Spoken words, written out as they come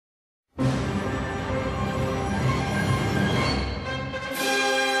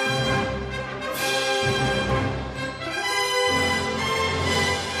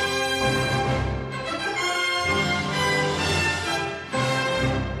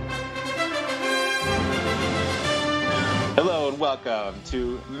welcome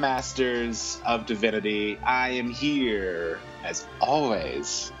to Masters of Divinity. I am here, as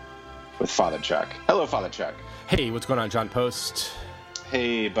always, with Father Chuck. Hello, Father Chuck. Hey, what's going on, John Post?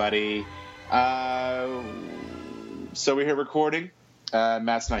 Hey, buddy. So we're here recording.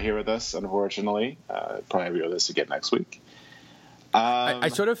 Matt's not here with us, unfortunately. Probably be with us again next week. I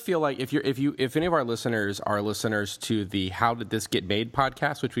sort of feel like if any of our listeners are listeners to the "How Did This Get Made"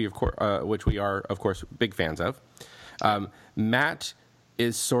 podcast, which we are of course big fans of, Matt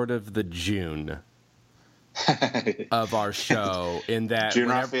is sort of the June of our show in that June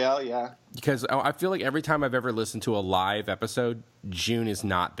Raphael, yeah. Because I feel like every time I've ever listened to a live episode, June is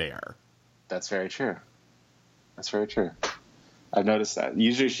not there. That's very true. I've noticed that.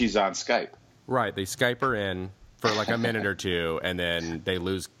 Usually she's on Skype. Right, they Skype her in for like a minute or two, and then they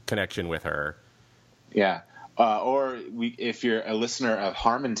lose connection with her. Yeah. If you're a listener of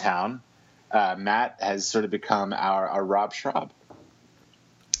Harmontown, Matt has sort of become our Rob Schraub.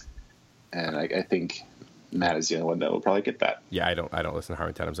 And I think Matt is the only one that will probably get that. Yeah, I don't listen to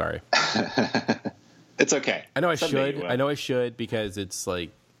Harmontown. I'm sorry. It's okay. I know I should because it's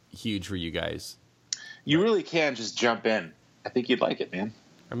like huge for you guys. You really can just jump in. I think you'd like it, man.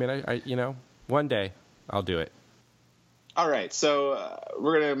 I mean, I one day I'll do it. All right, so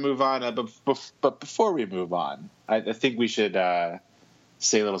we're going to move on. But before we move on, I think we should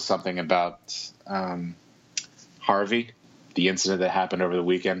say a little something about Harvey, the incident that happened over the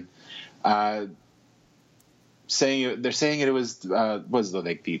weekend. They're saying it was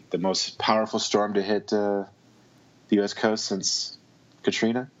the most powerful storm to hit the U.S. coast since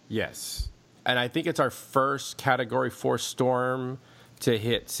Katrina. Yes, and I think it's our first Category 4 storm to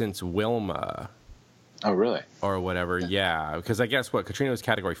hit since Wilma. Oh, really? Or whatever, yeah. Because I guess Katrina was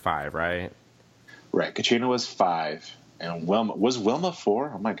Category 5, right? Right. Katrina was 5, and Wilma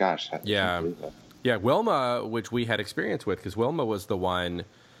 4? Oh my gosh. Yeah. Yeah, Wilma, which we had experience with, because Wilma was the one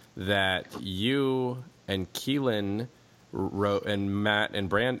that you and Keelan wrote, and Matt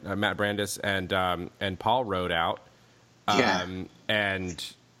Brandis and Paul wrote out. Yeah. And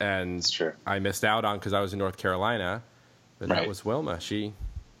That's true. I missed out on because I was in North Carolina. But right. That was Wilma. She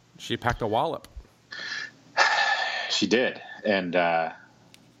packed a wallop. She did, and I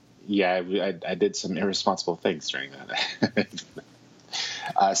did some irresponsible things during that.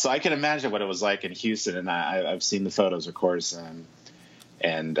 So I can imagine what it was like in Houston, and I've seen the photos, of course,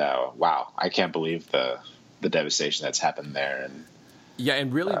 and wow, I can't believe the devastation that's happened there. And yeah,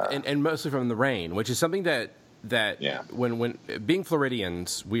 and really, and mostly from the rain, which is something that yeah. when being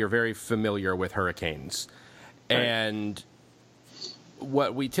Floridians, we are very familiar with hurricanes, right. And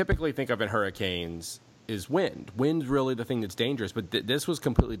what we typically think of in hurricanes is wind. Wind's really the thing that's dangerous, but this was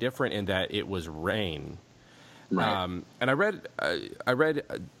completely different in that it was rain. Right. And I read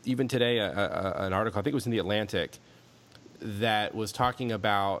even today an article, I think it was in The Atlantic, that was talking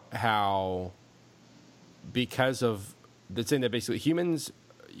about how because of the saying that basically humans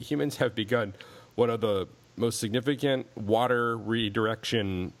have begun one of the most significant water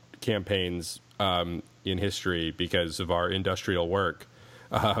redirection campaigns in history because of our industrial work.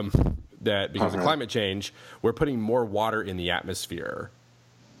 That because of climate change, we're putting more water in the atmosphere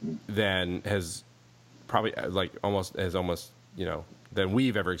than has probably than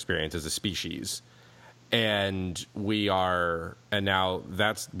we've ever experienced as a species. And now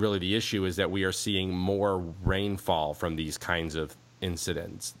that's really the issue, is that we are seeing more rainfall from these kinds of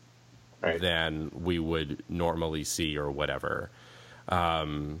incidents than we would normally see or whatever.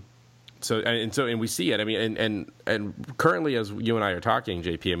 So we see it. I mean, and currently, as you and I are talking,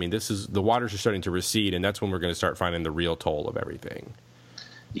 JP, I mean, the waters are starting to recede, and that's when we're going to start finding the real toll of everything.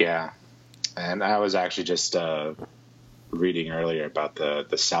 Yeah, and I was actually just reading earlier about the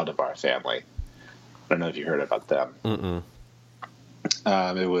Saldivar family. I don't know if you heard about them.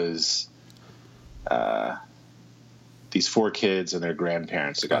 It was these 4 kids and their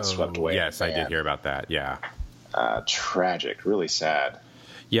grandparents that got swept away. Yes, I did hear about that. Yeah, tragic, really sad.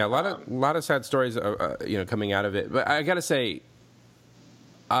 Yeah, a lot of sad stories, coming out of it. But I got to say,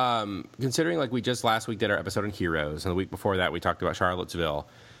 considering like we just last week did our episode on Heroes, and the week before that we talked about Charlottesville,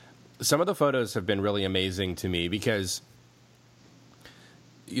 some of the photos have been really amazing to me because,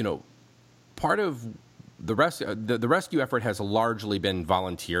 part of the rescue effort has largely been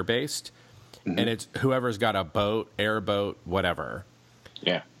volunteer based, and it's whoever's got a boat, airboat, whatever.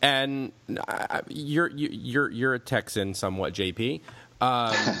 Yeah, and you're a Texan somewhat, JP.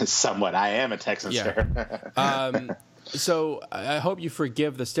 Somewhat. I am a Texan, sir. So I hope you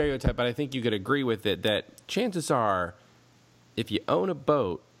forgive the stereotype, but I think you could agree with it that chances are, if you own a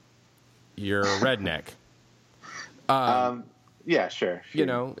boat, you're a redneck. Yeah, sure. You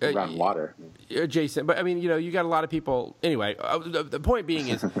know, around water. Adjacent. But I mean, you know, you got a lot of people. Anyway, the point being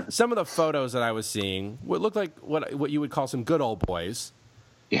is some of the photos that I was seeing would look like what you would call some good old boys.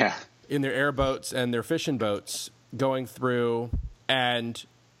 Yeah. In their airboats and their fishing boats going through and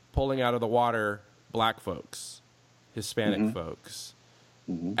pulling out of the water black folks, Hispanic folks.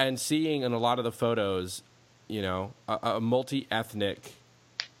 And seeing in a lot of the photos, you know, a multi-ethnic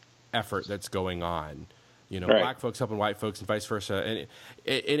effort that's going on. You know, right. Black folks helping white folks and vice versa. And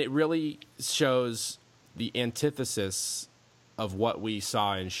it really shows the antithesis of what we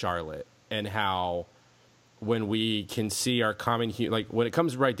saw in Charlotte and how when we can see our common, like when it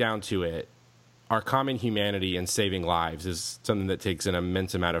comes right down to it, our common humanity and saving lives is something that takes an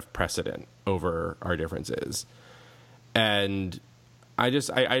immense amount of precedent over our differences. And I just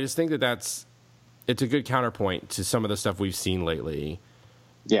think that it's a good counterpoint to some of the stuff we've seen lately.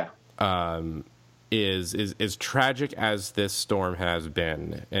 Yeah. Is tragic as this storm has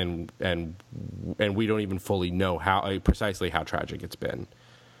been, and we don't even fully know precisely how tragic it's been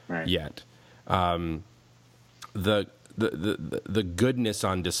yet. The goodness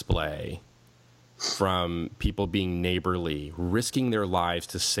on display from people being neighborly, risking their lives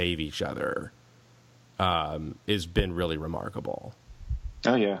to save each other, has been really remarkable.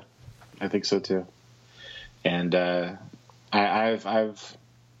 Oh yeah, I think so too. And I've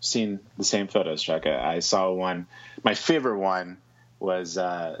seen the same photos, Chuck. I saw one. My favorite one was,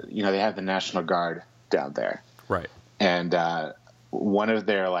 you know, they have the National Guard down there, right? And one of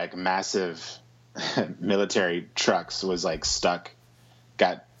their like massive military trucks was like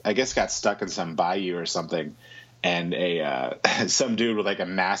got stuck in some bayou or something, and some dude with like a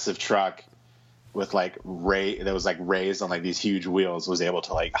massive truck with like that was like raised on like these huge wheels was able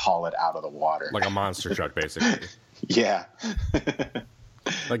to like haul it out of the water, like a monster truck, basically. Yeah.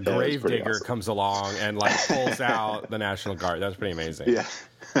 Like Gravedigger awesome. Comes along and like pulls out the National Guard. That's pretty amazing. Yeah.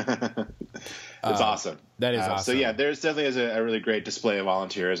 It's awesome. That is awesome. So yeah, there's definitely a really great display of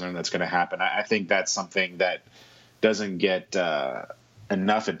volunteerism that's going to happen. I think that's something that doesn't get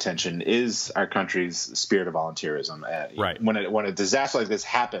enough attention is our country's spirit of volunteerism. Right. When a disaster like this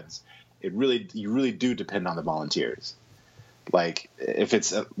happens, you really do depend on the volunteers. Like if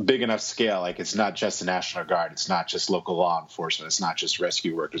it's a big enough scale, like it's not just the National Guard, it's not just local law enforcement, it's not just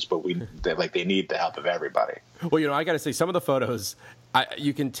rescue workers, but they need the help of everybody. Well, you know, I got to say some of the photos,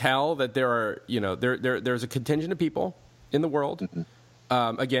 you can tell that there are, you know, there's a contingent of people in the world.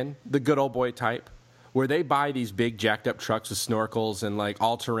 Again, the good old boy type, where they buy these big jacked up trucks with snorkels and like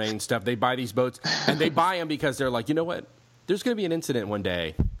all terrain stuff. They buy these boats and they buy them because they're like, you know what? There's going to be an incident one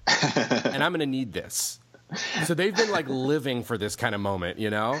day, and I'm going to need this. So they've been like living for this kind of moment, you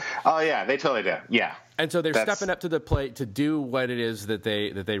know? Oh yeah, they totally do. Yeah. And so they're stepping up to the plate to do what it is that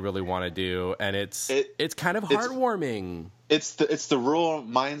they really want to do, and it's kind of heartwarming. It's the rural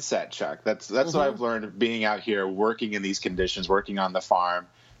mindset, Chuck. That's what I've learned being out here, working in these conditions, working on the farm,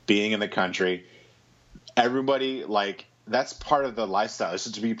 being in the country. Everybody, like, that's part of the lifestyle, is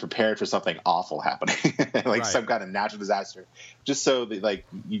just to be prepared for something awful happening, like some kind of natural disaster, just so that, like,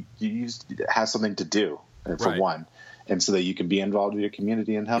 you have something to do for one, and so that you can be involved with your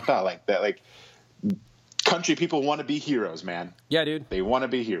community and help out like that. Like, country people want to be heroes, man. Yeah, dude. They want to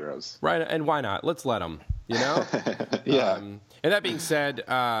be heroes. Right, and why not? Let's let them, you know? Yeah. And that being said,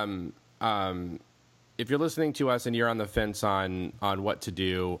 if you're listening to us and you're on the fence on what to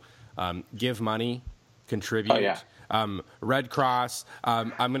do, give money, contribute. Oh, yeah. Red Cross.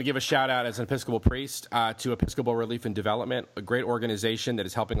 I'm going to give a shout out as an Episcopal priest to Episcopal Relief and Development, a great organization that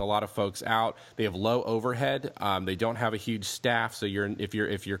is helping a lot of folks out. They have low overhead. They don't have a huge staff, so if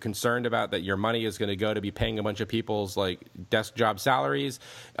you're concerned about that your money is going to go to be paying a bunch of people's like desk job salaries,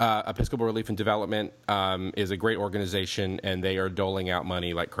 Episcopal Relief and Development is a great organization, and they are doling out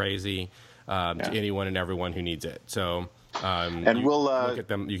money like crazy to anyone and everyone who needs it. So we'll look at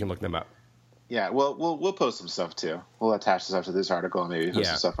them. You can look them up. Yeah, we'll post some stuff too. We'll attach stuff to this article and maybe post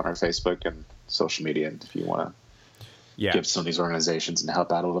some stuff on our Facebook and social media. And if you want to give some of these organizations and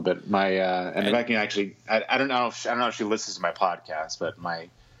help out a little bit, if I can actually, I don't know if she listens to my podcast, but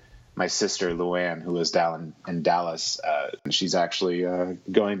my sister Luann, who is down in Dallas, she's actually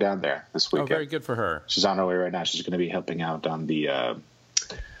going down there this weekend. Oh, very good for her. She's on her way right now. She's going to be helping out on the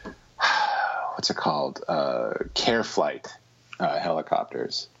what's it called, Care Flight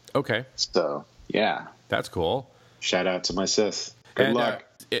helicopters. Okay. So, yeah. That's cool. Shout out to my sis. Good luck.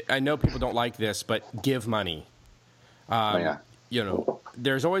 I know people don't like this, but give money. You know,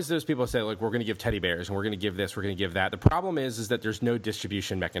 there's always those people that say, like, we're going to give teddy bears and we're going to give this, we're going to give that. The problem is that there's no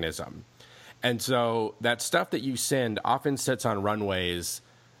distribution mechanism. And so that stuff that you send often sits on runways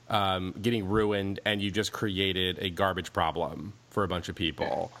getting ruined, and you just created a garbage problem for a bunch of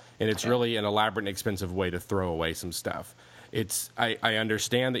people, and it's really an elaborate and expensive way to throw away some stuff. I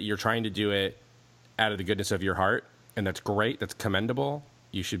understand that you're trying to do it out of the goodness of your heart, and that's great. That's commendable.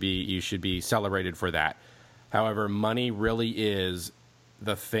 You should be celebrated for that. However, money really is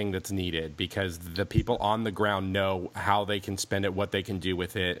the thing that's needed, because the people on the ground know how they can spend it, what they can do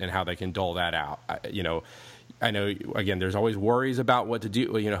with it, and how they can dole that out. I know, again, there's always worries about what to do,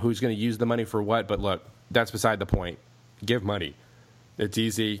 who's going to use the money for what, but look, that's beside the point. Give money. It's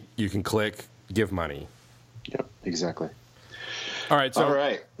easy. You can click, give money. Yep, exactly. All right, so all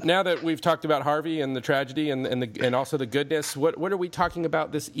right. Now that we've talked about Harvey and the tragedy and also the goodness, what are we talking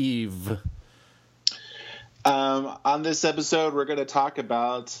about this eve? On this episode, we're going to talk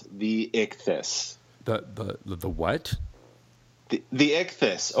about the ichthys. The what? The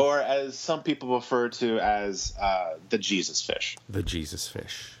ichthys, or as some people refer to as the Jesus fish. The Jesus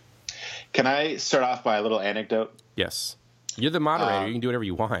fish. Can I start off by a little anecdote? Yes. You're the moderator. You can do whatever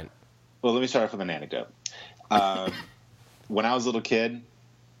you want. Well, let me start off with an anecdote. When I was a little kid,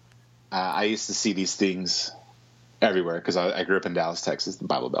 I used to see these things everywhere because I grew up in Dallas, Texas, the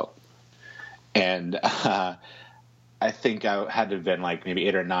Bible Belt. And I think I had to have been like maybe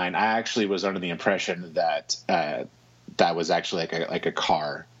 8 or 9. I actually was under the impression that that was actually like a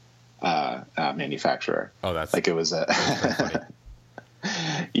car manufacturer. Oh, that's like it was a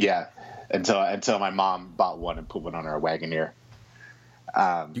yeah. Until my mom bought one and put one on our Wagoneer.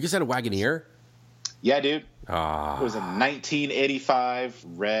 You guys had a Wagoneer? Yeah, dude. It was a 1985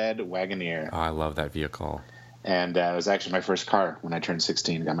 red Wagoneer. Oh, I love that vehicle. And it was actually my first car when I turned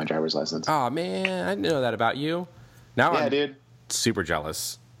 16 and got my driver's license. Oh, man. I didn't know that about you. Now I'm dude. Super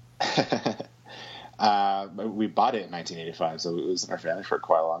jealous. We bought it in 1985, so it was in our family for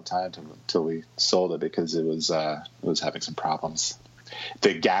quite a long time until we sold it because it was having some problems.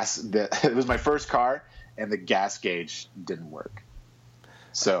 It was my first car, and the gas gauge didn't work.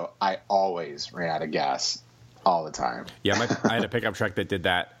 So I always ran out of gas all the time. Yeah, I had a pickup truck that did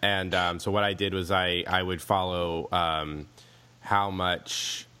that, and so what I did was I would follow how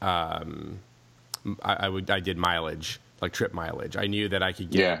much I did mileage, like trip mileage. I knew that I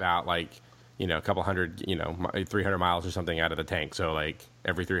could get about like a couple hundred, 300 miles or something out of the tank. So like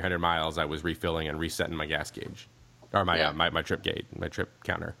every 300 miles, I was refilling and resetting my gas gauge, or my trip gauge, my trip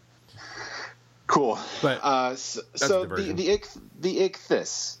counter. Cool. But so the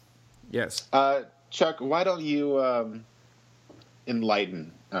ichthys. Yes. Chuck, why don't you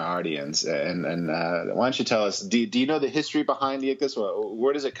enlighten our audience and why don't you tell us? Do you know the history behind the ichthys?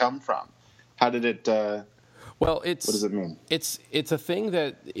 Where does it come from? How did it? What does it mean? It's a thing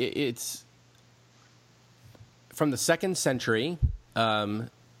that it's from the 2nd century, in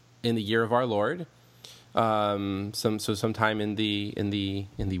the year of our Lord. Sometime in the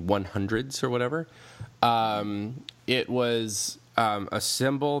 100s or whatever. It was a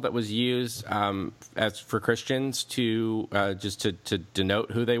symbol that was used as for Christians to just to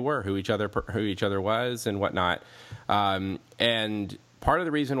denote who they were, who each other was, and whatnot. And part of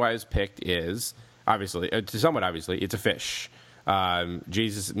the reason why it was picked is somewhat obviously it's a fish.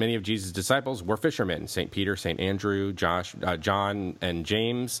 Many of Jesus' disciples were fishermen. St. Peter, St. Andrew, John, and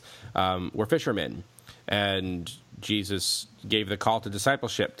James were fishermen. And Jesus gave the call to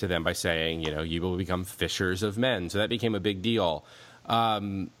discipleship to them by saying, you will become fishers of men. So that became a big deal.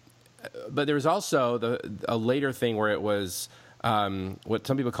 But there was also a later thing where it was what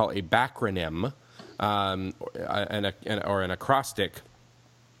some people call a backronym or an acrostic,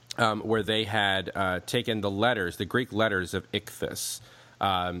 where they had taken the Greek letters of ichthys,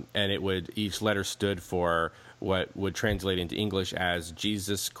 and each letter stood for what would translate into English as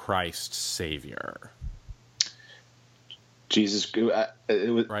Jesus Christ Savior.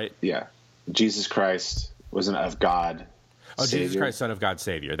 Right? Yeah. Jesus Christ was of God. Oh, Savior. Jesus Christ, Son of God,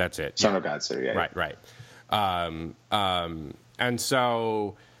 Savior. That's it. Son of God, Savior. Yeah. Right. And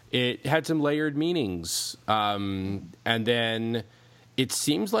so it had some layered meanings. And then it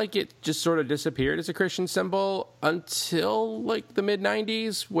seems like it just sort of disappeared as a Christian symbol until like the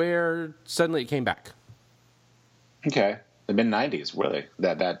mid-90s, where suddenly it came back. Okay. The mid-90s, really?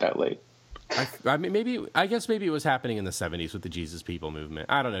 That late? I guess maybe it was happening in the 70s with the Jesus People movement.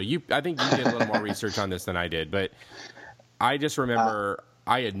 I don't know. I think you did a little more research on this than I did, but I just remember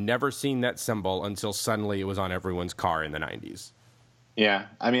I had never seen that symbol until suddenly it was on everyone's car in the 90s. Yeah,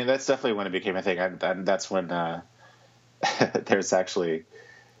 I mean that's definitely when it became a thing. That's when there's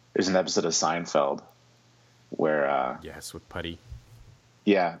an episode of Seinfeld where yes, with Putty.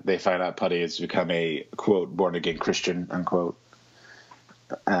 Yeah, they find out Putty has become a quote born again Christian unquote.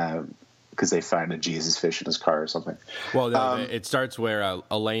 because they find a Jesus fish in his car or something. Well, no, it starts where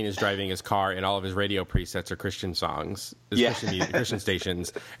Elaine is driving his car, and all of his radio presets are Christian songs, Christian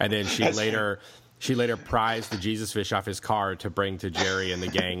stations, and then she later pries the Jesus fish off his car to bring to Jerry and the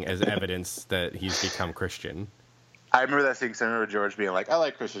gang as evidence that he's become Christian. I remember that thing because I remember George being like, "I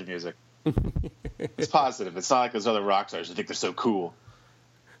like Christian music. It's positive. It's not like those other rock stars who think they're so cool.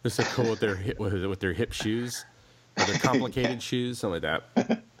 They're so cool with their hip shoes, with their complicated shoes, something like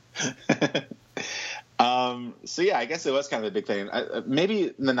that." So yeah, I guess it was kind of a big thing.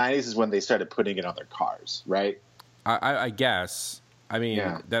 Maybe in the 90s is when they started putting it on their cars, right? I guess. I mean,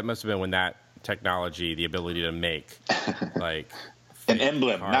 that must have been when that technology, the ability to make like an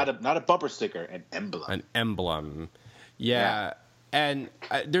emblem, not a bumper sticker, an emblem. An emblem. Yeah. And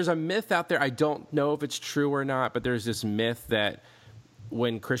there's a myth out there. I don't know if it's true or not, but there's this myth that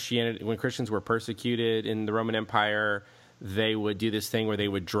when Christians were persecuted in the Roman Empire, they would do this thing where they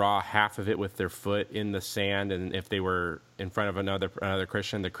would draw half of it with their foot in the sand, and if they were in front of another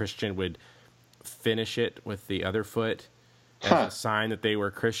Christian, the Christian would finish it with the other foot as a sign that they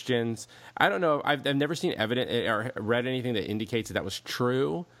were Christians. I don't know. I've never seen evidence or read anything that indicates that was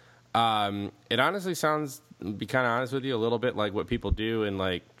true. It honestly sounds, to be kind of honest with you, a little bit like what people do in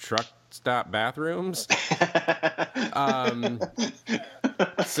like truck stop bathrooms.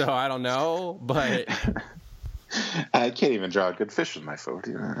 So I don't know, but I can't even draw a good fish with my foot.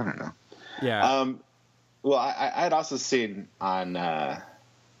 I don't know. Yeah. Well, I had also seen on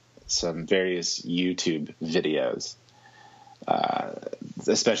some various YouTube videos,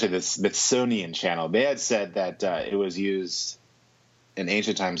 especially the Smithsonian channel. They had said that it was used in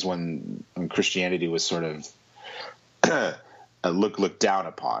ancient times when Christianity was sort of looked down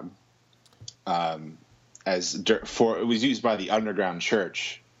upon. It was used by the underground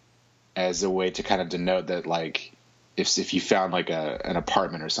church as a way to kind of denote that, like, if you found like an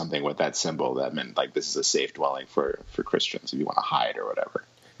apartment or something with that symbol, that meant like this is a safe dwelling for Christians if you want to hide or whatever.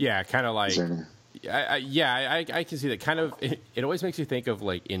 Yeah, kind of like. I can see that. Kind of, it always makes you think of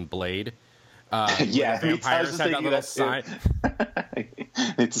like in Blade. Yeah, the vampires had that little sign.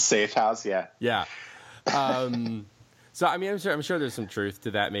 It's a safe house. Yeah. Yeah. So I mean, I'm sure there's some truth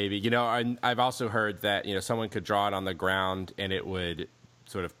to that. Maybe, I've also heard that someone could draw it on the ground and it would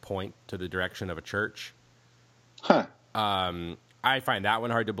sort of point to the direction of a church. Huh. I find that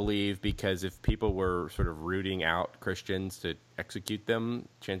one hard to believe because if people were sort of rooting out Christians to execute them,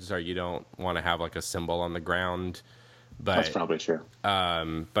 chances are you don't want to have like a symbol on the ground. But that's probably true.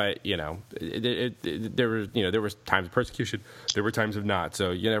 But there was times of persecution, there were times of not.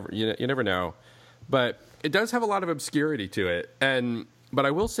 So you never know. But it does have a lot of obscurity to it. But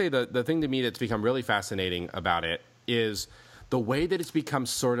I will say the thing to me that's become really fascinating about it is the way that it's become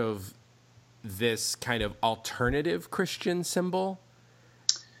sort of this kind of alternative Christian symbol,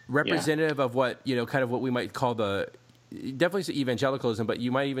 representative of what, kind of what we might call definitely evangelicalism, but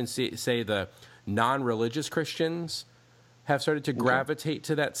you might even say the non-religious Christians have started to gravitate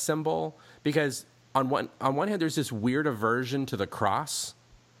to that symbol because on one hand, there's this weird aversion to the cross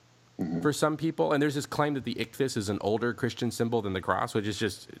for some people, and there's this claim that the ichthys is an older Christian symbol than the cross, which is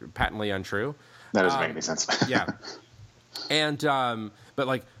just patently untrue. That doesn't make any sense. Yeah. And, but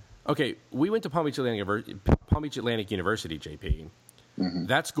like, okay, we went to Palm Beach Atlantic University, JP. Mm-hmm.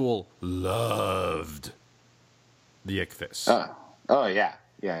 That school loved the ichthys. Oh yeah.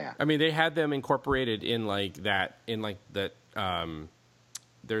 Yeah. I mean, they had them incorporated in that.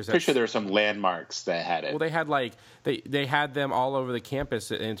 There's pretty sure there were some landmarks that had it. Well, they had they had them all over the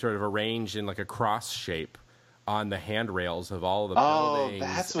campus and sort of arranged in like a cross shape on the handrails of all the buildings. Oh,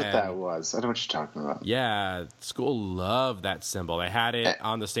 that's what that was. I know what you're talking about. Yeah, school loved that symbol. They had it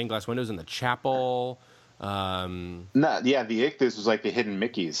on the stained glass windows in the chapel. The ichthys was like the hidden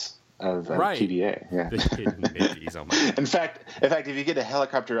Mickeys of PBA. Yeah, the hidden Mickeys. Oh my God. In fact, if you get a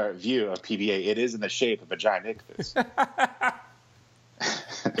helicopter view of PBA, it is in the shape of a giant ichthys.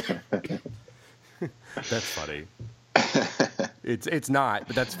 That's funny. It's not,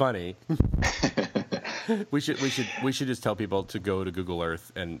 but that's funny. We should just tell people to go to Google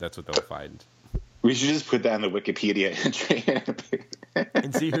Earth, and that's what they'll find. We should just put that in the Wikipedia entry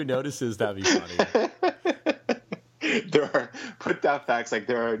and see who notices. That'd be funny. Put down facts like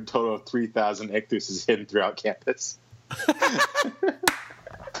there are a total of 3,000 ichthys hidden throughout campus.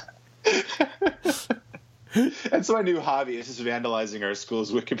 That's my new hobby. It's just vandalizing our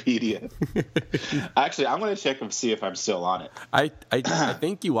school's Wikipedia. Actually, I'm going to check and see if I'm still on it. I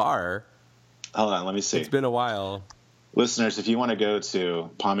think you are. Hold on, let me see. It's been a while. Listeners, if you want to go to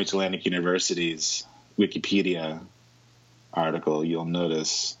Palm Beach Atlantic University's Wikipedia article, you'll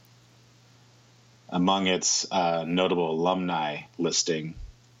notice among its notable alumni listing,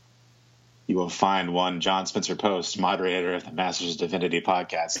 you will find one John Spencer Post, moderator of the Masters of Divinity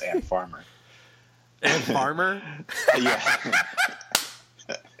podcast, and farmer. And farmer? Yeah.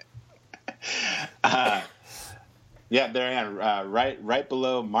 Yeah, there I am. Right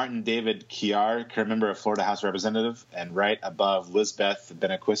below Martin David Chiar, current member of Florida House of Representative, and right above Lizbeth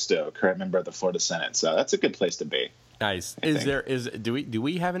Benaquisto, current member of the Florida Senate. So that's a good place to be. Nice. Do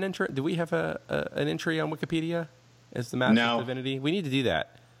we have an entry? Do we have an entry on Wikipedia as the Master of Divinity? We need to do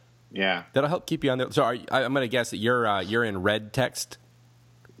that. Yeah, that'll help keep you on there. So I'm going to guess that you're in red text.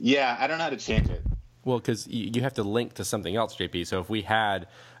 Yeah, I don't know how to change it. Well, because you have to link to something else, JP. So if we had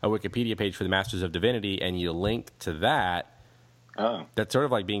a Wikipedia page for the Masters of Divinity and you link to that, that's sort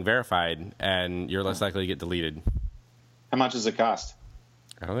of like being verified, and you're less likely to get deleted. How much does it cost?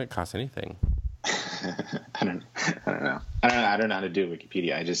 I don't think it costs anything. I don't know. I don't know how to do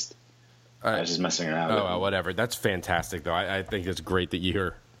Wikipedia. I was just messing around. Oh, well, whatever. That's fantastic, though. I think it's great that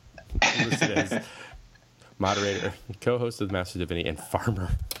you're listed as moderator, co-host of the Masters of Divinity, and farmer.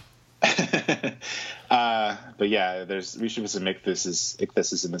 But yeah, we should put some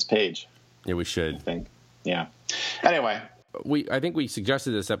ichthys in this page. Yeah, we should. I think. Yeah. Anyway, I think we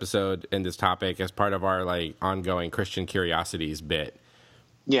suggested this episode and this topic as part of our ongoing Christian Curiosities bit.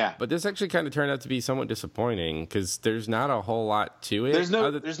 Yeah, but this actually kind of turned out to be somewhat disappointing because there's not a whole lot to it. There's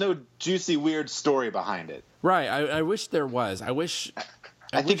no juicy, weird story behind it. Right. I wish there was.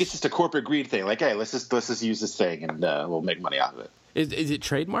 I think it's just a corporate greed thing. Like, hey, let's just use this thing and we'll make money off of it. Is it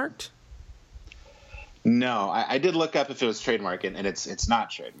trademarked? No, I did look up if it was trademarked, and it's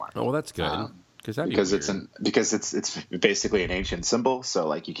not trademarked. Oh, well, that's good because it's basically an ancient symbol,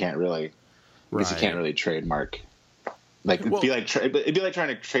 so you can't really trademark. It'd be like trying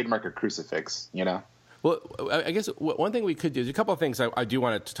to trademark a crucifix, you know. Well, I guess one thing we could do is a couple of things I do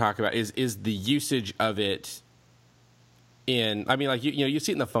want to talk about is the usage of it. You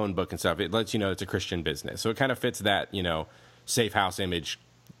see it in the phone book and stuff. It lets you know it's a Christian business, so it kind of fits that safe house image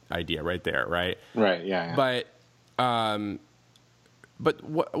idea right there, right? Right. Yeah. But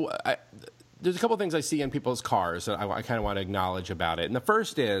there's a couple of things I see in people's cars that I kind of want to acknowledge about it. And the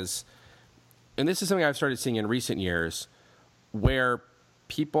first is, and this is something I've started seeing in recent years, where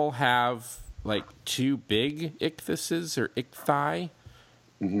people have two big ichthyses or ichthyi,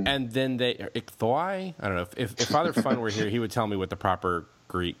 and then ichthoi. I don't know if Father Fun were here, he would tell me what the proper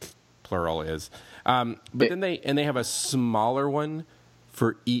Greek plural is. Then they have a smaller one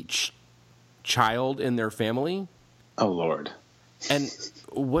for each child in their family. Oh, Lord. And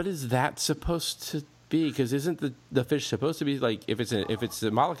what is that supposed to be? Because isn't the fish supposed to be if it's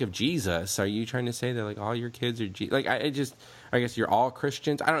symbolic of Jesus? Are you trying to say that all your kids are I guess you're all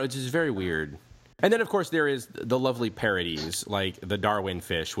Christians? I don't know. It's just very weird. And then of course there is the lovely parodies like the Darwin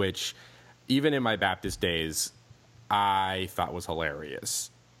fish, which even in my Baptist days I thought was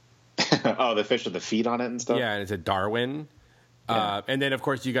hilarious. Oh, the fish with the feet on it and stuff. Yeah, and it's a Darwin. Yeah. And then of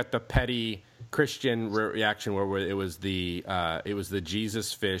course you got the petty Christian reaction where it was the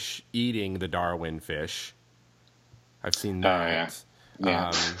Jesus fish eating the Darwin fish. I've seen that.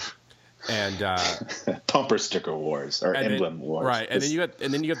 Yeah. And bumper sticker wars or emblem wars. Right. And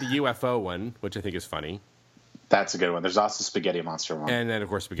then you got the UFO one, which I think is funny. That's a good one. There's also Spaghetti Monster one. And then of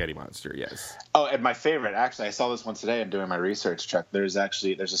course Spaghetti Monster, yes. Oh, and my favorite, actually, I saw this one today. I'm doing my research, Chuck. There's a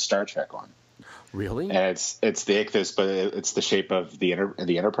Star Trek one. Really? And it's the ichthys, but it's the shape of the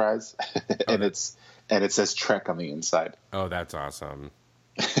Enterprise, and it says Trek on the inside. Oh, that's awesome.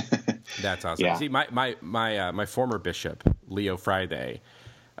 That's awesome. Yeah. See, my former bishop, Leo Friday,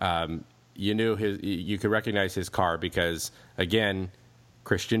 you could recognize his car because, again,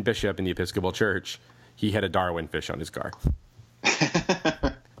 Christian bishop in the Episcopal Church, he had a Darwin fish on his car.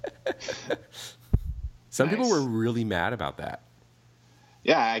 Some people were really mad about that.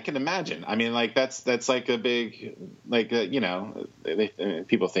 Yeah, I can imagine. I mean, that's like a big,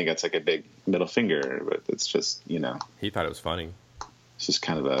 people think it's like a big middle finger, but it's just, He thought it was funny. It's just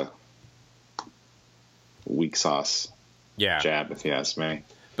kind of a weak sauce jab, if you ask me.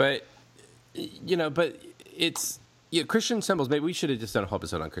 But, it's Christian symbols. Maybe we should have just done a whole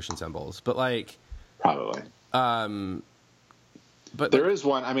episode on Christian symbols, but Probably. But there is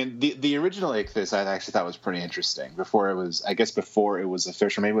one. I mean, the original ichthys I actually thought was pretty interesting. Before it was a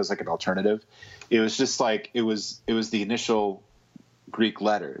fish, or maybe it was like an alternative. It was just it was the initial Greek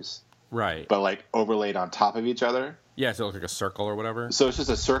letters, right? But overlaid on top of each other. Yeah, so it looked like a circle or whatever. So it's just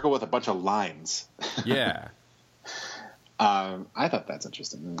a circle with a bunch of lines. Yeah. I thought that's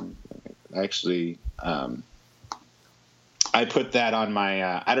interesting. Actually, I put that on my.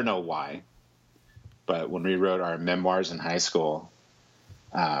 I don't know why, but when we wrote our memoirs in high school.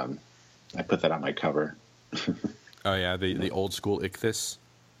 I put that on my cover. Oh yeah, the old school ichthys.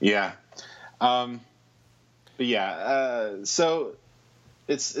 Yeah, But yeah, so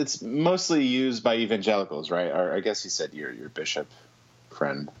it's mostly used by evangelicals, right? Or I guess you said your bishop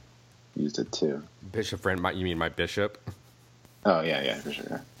friend used it too. Bishop friend? You mean my bishop? Oh yeah, for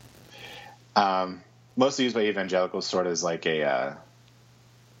sure. Mostly used by evangelicals, sort of as like an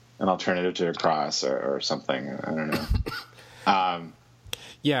alternative to a cross or something. I don't know.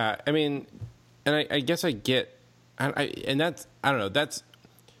 Yeah, I mean, and I guess I get, and that's, I don't know, that's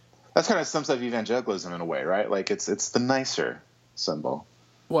kind of sums up evangelicalism in a way, right? Like it's the nicer symbol.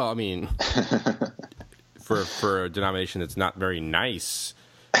 Well, I mean, for a denomination that's not very nice,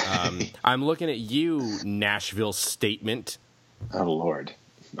 I'm looking at you, Nashville Statement. Oh Lord.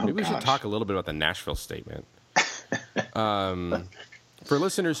 Maybe we should talk a little bit about the Nashville Statement. For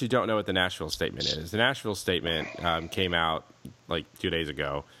listeners who don't know what the Nashville Statement is, the Nashville Statement came out like 2 days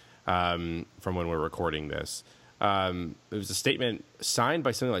ago from when we're recording this. It was a statement signed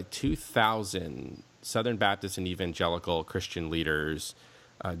by something like 2,000 Southern Baptist and evangelical Christian leaders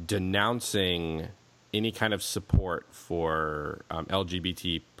denouncing any kind of support for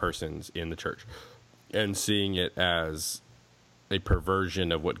LGBT persons in the church and seeing it as a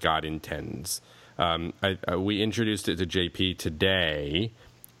perversion of what God intends. We introduced it to JP today.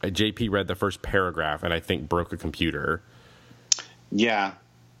 JP read the first paragraph and I think broke a computer. Yeah,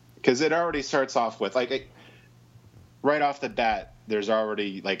 because it already starts off with right off the bat, there's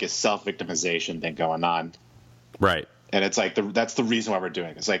already like a self-victimization thing going on. Right. And it's like that's the reason why we're doing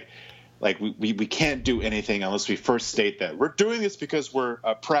it. It's like we can't do anything unless we first state that we're doing this because we're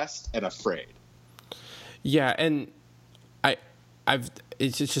oppressed and afraid. Yeah, and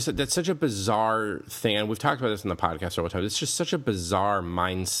it's just that's such a bizarre thing, and we've talked about this in the podcast several times. It's just such a bizarre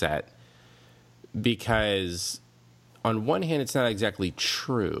mindset because on one hand, it's not exactly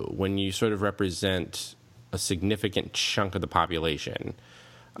true when you sort of represent a significant chunk of the population.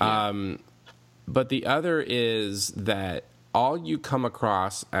 Yeah. But the other is that all you come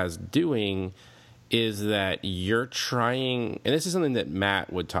across as doing is that you're trying, and this is something that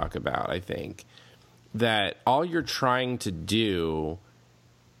Matt would talk about, I think, that all you're trying to do,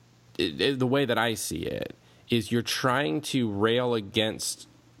 the way that I see it, is you're trying to rail against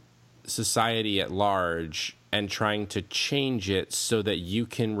society at large and trying to change it so that you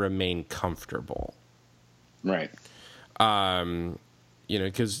can remain comfortable. Right.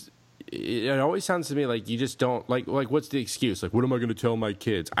 Because it always sounds to me like you just don't like what's the excuse? Like, what am I going to tell my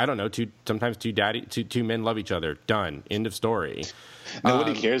kids? I don't know. Sometimes two men love each other. Done. End of story.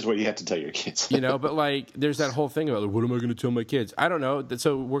 Nobody cares what you have to tell your kids. But like, there's that whole thing about like, what am I going to tell my kids? I don't know.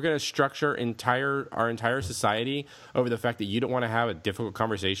 So we're going to structure our entire society over the fact that you don't want to have a difficult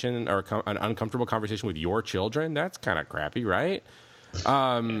conversation or an uncomfortable conversation with your children. That's kind of crappy, right?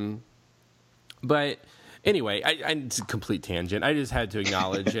 But anyway, it's a complete tangent. I just had to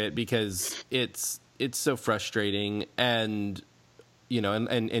acknowledge it because it's so frustrating and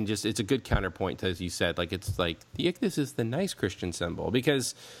and just it's a good counterpoint to, as you said, like it's like the Ichthus is the nice Christian symbol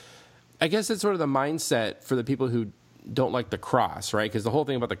because I guess it's sort of the mindset for the people who don't like the cross, right? Because the whole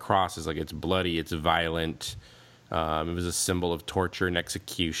thing about the cross is like it's bloody, it's violent. It was a symbol of torture and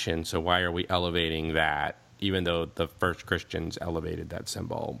execution. So why are we elevating that? Even though the first Christians elevated that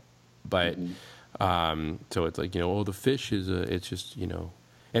symbol, but. So it's like, the fish is it's just, and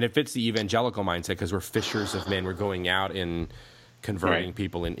it fits the evangelical mindset because we're fishers of men. We're going out and converting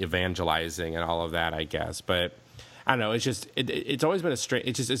people and evangelizing and all of that, I guess. But I don't know. It's just, it's always been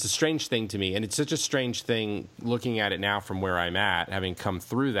it's a strange thing to me. And it's such a strange thing looking at it now from where I'm at, having come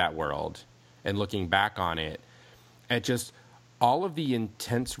through that world and looking back on it at just all of the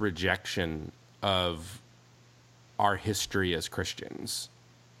intense rejection of our history as Christians.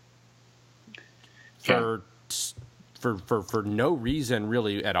 For no reason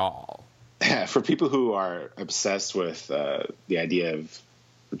really at all. For people who are obsessed with the idea of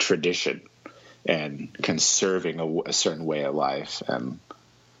tradition and conserving a certain way of life, and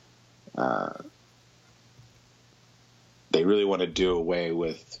they really want to do away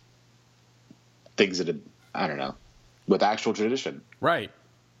with things that with actual tradition. Right.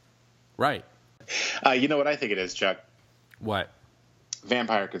 You know what I think it is, Chuck? What?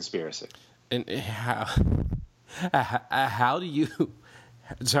 Vampire conspiracy. And how do you?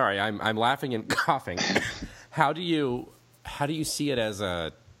 Sorry, I'm laughing and coughing. How do you see it as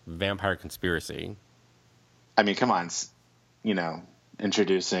a vampire conspiracy? I mean, come on,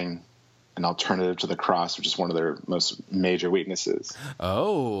 introducing an alternative to the cross, which is one of their most major weaknesses.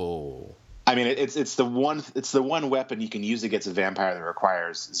 Oh, I mean, it's the one weapon you can use against a vampire that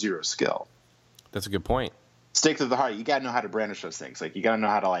requires zero skill. That's a good point. Stake to the heart. You gotta know how to brandish those things. Like you gotta know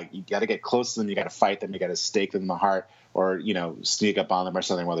how to you gotta get close to them. You gotta fight them. You gotta stake them in the heart, or sneak up on them or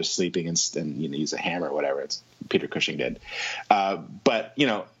something while they're sleeping and use a hammer or whatever. It's Peter Cushing did. But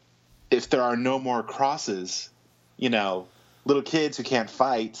if there are no more crosses, little kids who can't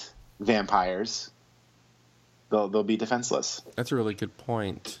fight vampires, they'll be defenseless. That's a really good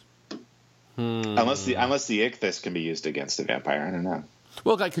point. Unless the ichthys can be used against a vampire. I don't know.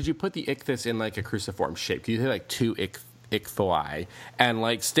 Well, could you put the ichthys in like a cruciform shape? Could you take like two ichthyi and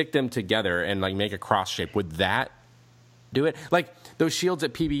like stick them together and like make a cross shape? Would that do it? Like those shields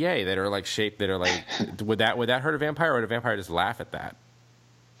at PBA that are like shaped that are like would that hurt a vampire, or would a vampire just laugh at that?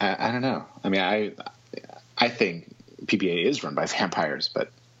 I don't know. I mean, I think PBA is run by vampires, but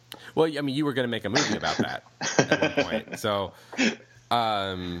well, I mean, you were going to make a movie about that at one point, so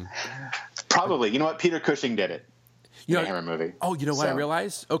probably. You know what? Peter Cushing did it. Hammer movie. Oh, you know what I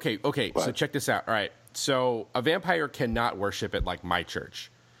realized? Okay. What? So check this out. All right. So a vampire cannot worship at like my church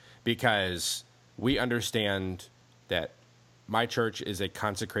because we understand that my church is a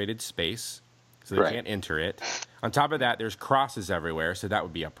consecrated space, so they can't enter it. On top of that, there's crosses everywhere, so that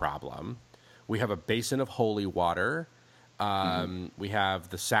would be a problem. We have a basin of holy water. We have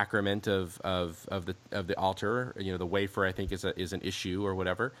the sacrament of the altar. The wafer, I think, is an issue or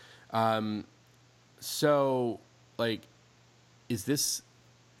whatever. So, like,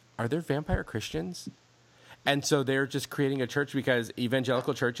 are there vampire Christians? And so they're just creating a church because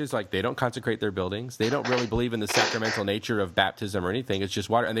evangelical churches, like, they don't consecrate their buildings. They don't really believe in the sacramental nature of baptism or anything. It's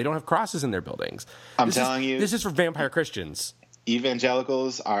just water. And they don't have crosses in their buildings. I'm telling you. This is for vampire Christians.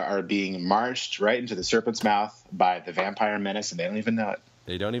 Evangelicals are being marched right into the serpent's mouth by the vampire menace, and they don't even know it.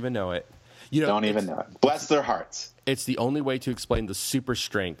 They don't even know it. Don't even know it. Bless their hearts. It's the only way to explain the super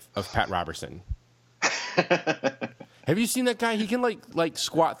strength of Pat Robertson. Have you seen that guy? He can like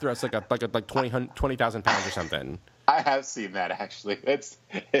squat thrust like 20,000 pounds or something. I have seen that actually. It's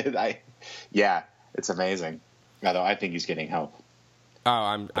amazing. Although I think he's getting help.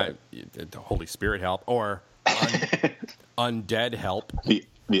 Oh, the Holy Spirit help or undead help. The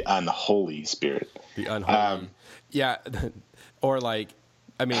unholy spirit. The unholy. Yeah, or like,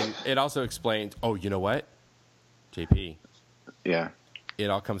 I mean, it also explains. Oh, you know what, JP? Yeah. It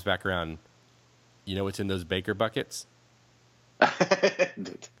all comes back around. You know what's in those Baker buckets?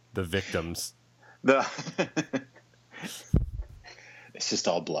 The victims. It's just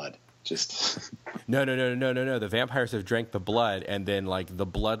all blood. Just no. The vampires have drank the blood, and then like the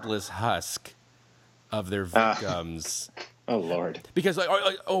bloodless husk of their victims. Oh Lord! Because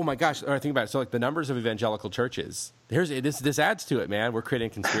oh my gosh! All right, think about it. So like the numbers of evangelical churches. This adds to it, man. We're creating a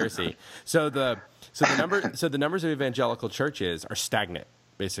conspiracy. So the numbers of evangelical churches are stagnant,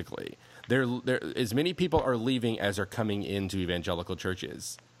 basically. There as many people are leaving as are coming into evangelical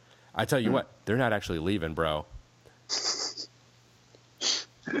churches. I tell you what, they're not actually leaving, bro.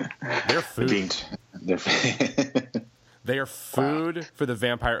 They're food. They are food for the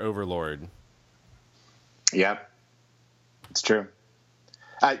vampire overlord. Yep, it's true.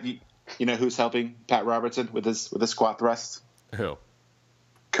 You know who's helping Pat Robertson with his squat thrust? Who?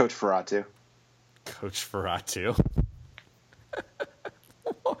 Coach Ferratu. Coach Ferratu.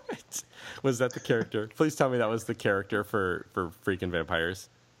 What? Was that the character? Please tell me that was the character for freaking vampires.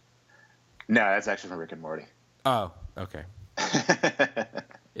 No, that's actually from Rick and Morty. Oh, okay.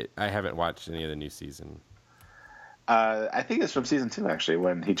 I haven't watched any of the new season. I think it's from season 2, actually,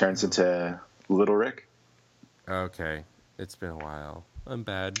 when he turns into Little Rick. Okay. It's been a while. I'm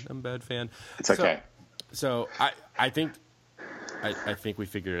bad fan. It's okay. So I think we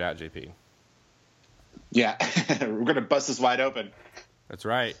figured it out, JP. Yeah. We're going to bust this wide open. That's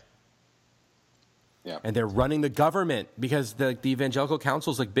right. Yeah. And they're running the government because the evangelical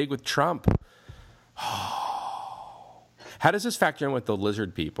council's like big with Trump. How does this factor in with the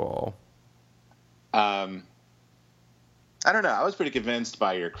lizard people? I don't know. I was pretty convinced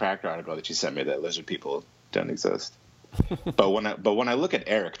by your Cracked article that you sent me that lizard people don't exist. but when I look at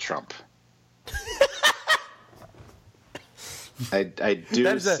Eric Trump, I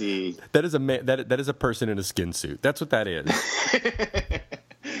do see that is a person in a skin suit. That's what that is.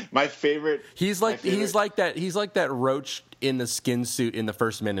 My favorite. He's like that roach in the skin suit in the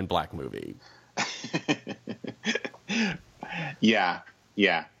first Men in Black movie. Yeah.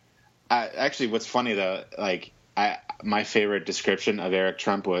 Actually, what's funny though, like my favorite description of Eric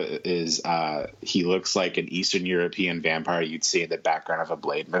Trump is he looks like an Eastern European vampire you'd see in the background of a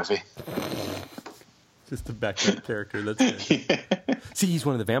Blade movie. Just a background character. That's good. Yeah. See, he's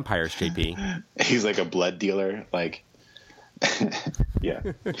one of the vampires, JP. He's like a blood dealer, like. Yeah.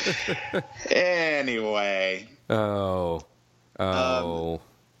 Anyway. Oh.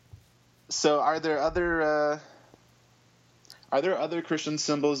 So are there other Christian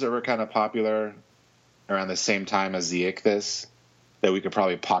symbols that were kind of popular around the same time as the ichthys that we could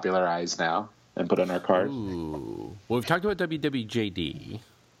probably popularize now and put on our card? Ooh. Well, we've talked about WWJD.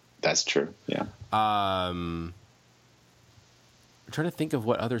 That's true. Yeah. I'm trying to think of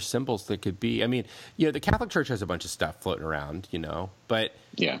what other symbols there could be. I mean, you know, the Catholic Church has a bunch of stuff floating around, you know, but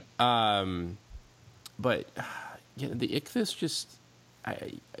Yeah. but you know, the ichthys just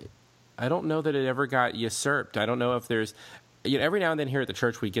I don't know that it ever got usurped. I don't know if there's, you know, every now and then here at the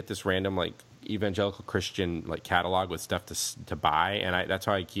church we get this random like evangelical Christian like catalog with stuff to buy, and that's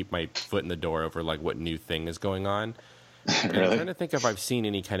how I keep my foot in the door over like what new thing is going on. And Really? I'm trying to think if I've seen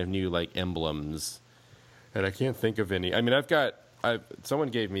any kind of new like emblems, and I can't think of any. I mean, someone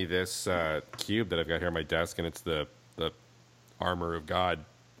gave me this cube that I've got here on my desk, and it's the armor of God,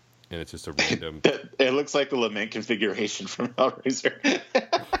 and it's just a random. It looks like the lament configuration from Hellraiser.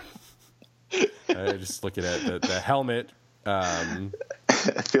 I just looking at the helmet. I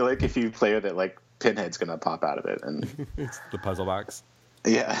feel like if you play with it, like Pinhead's gonna pop out of it, and It's the puzzle box.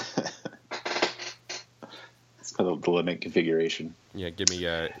 yeah, it's called the lament configuration. Yeah, give me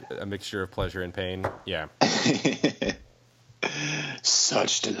a mixture of pleasure and pain. Yeah.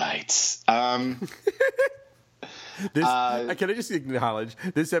 Such delights. Can I just acknowledge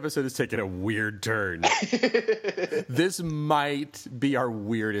this episode has taken a weird turn. This might be our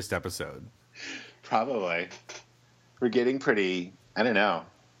weirdest episode. Probably. We're getting pretty, I don't know.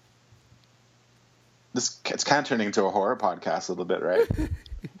 It's kind of turning into a horror podcast a little bit, right?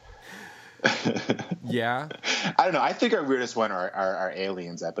 Yeah. I don't know. I think our weirdest one are our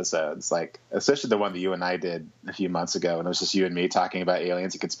aliens episodes, like especially the one that you and I did a few months ago, and it was just you and me talking about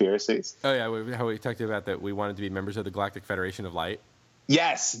aliens and conspiracies. Oh yeah, how we talked about that we wanted to be members of the Galactic Federation of Light.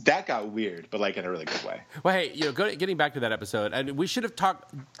 Yes, that got weird, but like in a really good way. Well, hey, you know, getting back to that episode, and we should have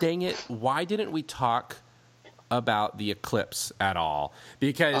talked. Dang it! Why didn't we talk about the eclipse at all?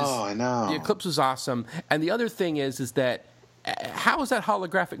 Because I know the eclipse was awesome, and the other thing is that how is that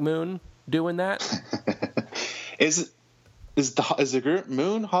holographic moon doing that? Is the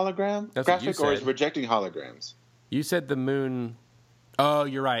moon hologram That's what you graphic, or is said. it projecting holograms? You said the moon. Oh,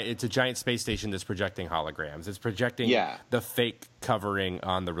 you're right. It's a giant space station that's projecting holograms. It's projecting the fake covering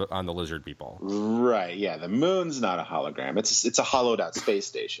on the lizard people. Right. Yeah. The moon's not a hologram. It's a hollowed out space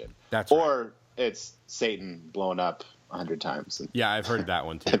station. That's right. Or it's Satan blown up 100 times. Yeah, I've heard that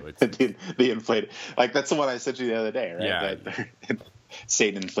one too. The inflated, like that's the one I sent you the other day, right? Yeah. That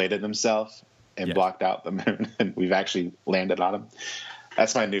Satan inflated himself and blocked out the moon, and we've actually landed on him.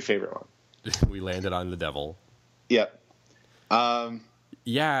 That's my new favorite one. We landed on the devil. Yep.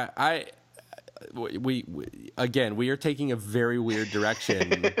 Yeah, we again, we are taking a very weird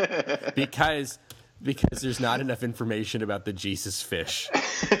direction because there's not enough information about the Jesus fish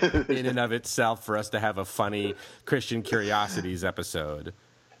in and of itself for us to have a funny Christian Curiosities episode.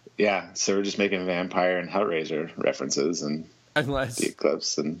 Yeah, so we're just making vampire and Hellraiser references and Unless the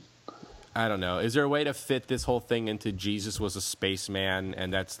eclipse, and I don't know. Is there a way to fit this whole thing into Jesus was a spaceman,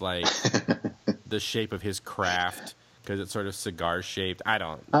 and that's like the shape of his craft because it's sort of cigar shaped? I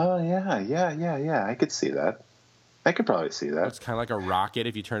don't. Oh yeah. I could see that. I could probably see that. It's kind of like a rocket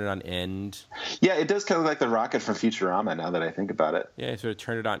if you turn it on end. Yeah, it does kind of look like the rocket from Futurama. Now that I think about it. Yeah, you sort of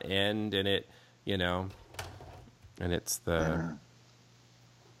turn it on end, and it, you know, and it's the.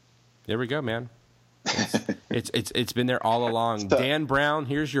 There we go, man. It's been there all along. So, Dan Brown,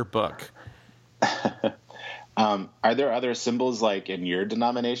 here's your book. Are there other symbols like in your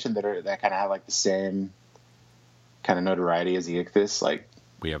denomination that kind of have like the same kind of notoriety as the ichthys? Like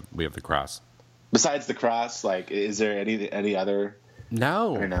We have the cross. Besides the cross, like is there any other?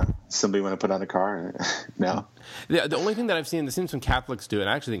 No. I don't know. Somebody want to put on a car? No. The only thing that I've seen some Catholics do, and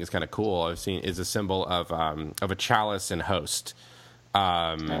I actually think it's kind of cool. I've seen is a symbol of a chalice and host.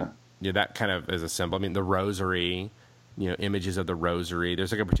 Yeah, that kind of is a symbol. I mean, the rosary, you know, images of the rosary.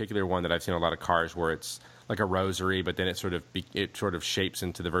 There's like a particular one that I've seen a lot of cars where it's like a rosary, but then it sort of shapes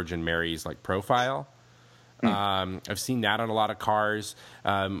into the Virgin Mary's like profile. I've seen that on a lot of cars.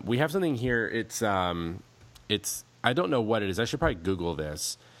 We have something here. It's I don't know what it is. I should probably Google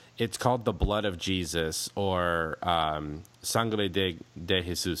this. It's called the blood of Jesus, or sangre de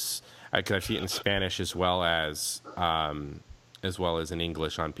Jesus. Because I've seen it in Spanish as well as in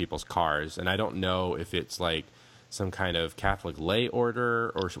English on people's cars, and I don't know if it's like some kind of Catholic lay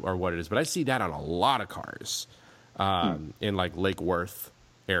order or what it is, but I see that on a lot of cars in like Lake Worth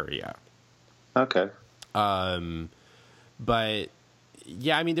area. Okay. But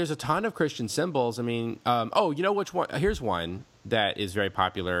yeah, I mean, there's a ton of Christian symbols. I mean, you know which one? Here's one that is very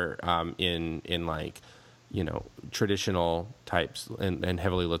popular in like traditional types and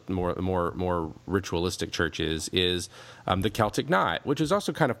heavily more ritualistic churches is the Celtic knot, which is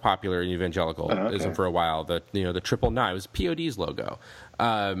also kind of popular in evangelicalism for a while. The triple knot, it was POD's logo.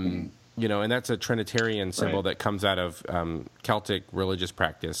 And that's a Trinitarian symbol that comes out of Celtic religious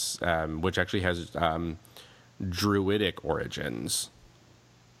practice, which actually has Druidic origins.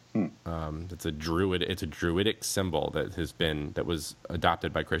 It's a Druidic symbol that was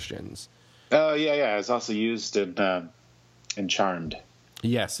adopted by Christians. Oh yeah. It's also used in Charmed.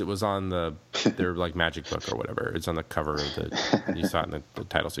 Yes, it was on their like magic book or whatever. It's on the cover of you saw it in the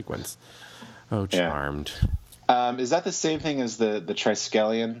title sequence. Oh, Charmed. Yeah. Is that the same thing as the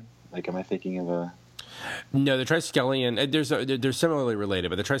Triskelion? Like, am I thinking of a? No, the Triskelion. They're similarly related,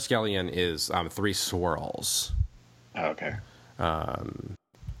 but the Triskelion is 3 swirls. Oh, okay.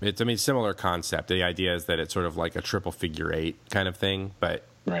 It's similar concept. The idea is that it's sort of like a triple figure 8 kind of thing, but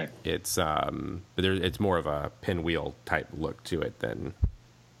it's it's more of a pinwheel type look to it than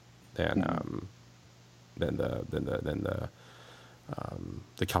the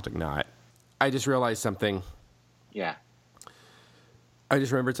Celtic knot. I just realized something. Yeah. I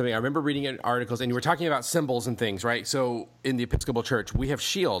just remembered something. I remember reading in articles, and you were talking about symbols and things, right? So in the Episcopal Church, we have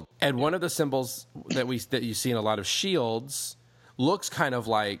shield, and one of the symbols that you see in a lot of shields looks kind of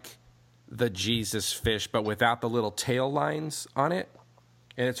like the Jesus fish, but without the little tail lines on it.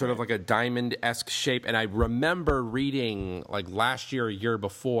 And it's sort of like a diamond-esque shape. And I remember reading, like last year or year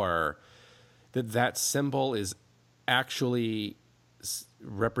before, that symbol is actually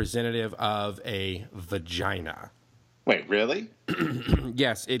representative of a vagina. Wait, really?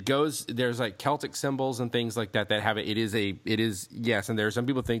 Yes, it goes. There's like Celtic symbols and things like that have it. It is yes, and there are some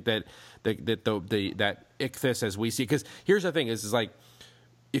people think that that ichthys as we see. Because here's the thing: is like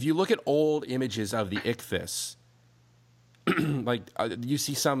if you look at old images of the ichthys, like you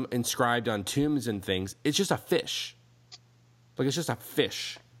see some inscribed on tombs and things. It's just a fish. Like it's just a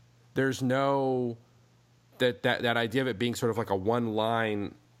fish. There's no that idea of it being sort of like a one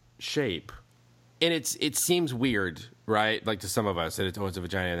line shape. And it seems weird, right? Like to some of us that it's a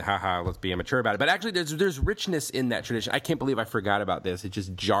vagina and haha, let's be immature about it. But actually, there's richness in that tradition. I can't believe I forgot about this. It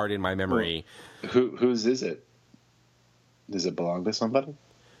just jarred in my memory. Well, whose is it? Does it belong to somebody?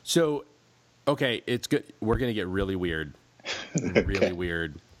 So, okay, it's good. We're gonna get really weird, really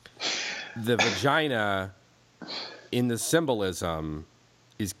weird. The vagina in the symbolism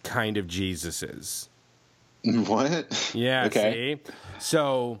is kind of Jesus's. What? Yeah. Okay. See,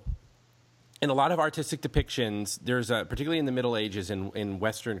 so. In a lot of artistic depictions, there's particularly in the Middle Ages in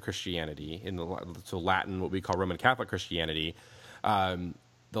Western Christianity, so Latin, what we call Roman Catholic Christianity, a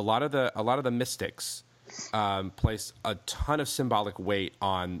lot of the mystics place a ton of symbolic weight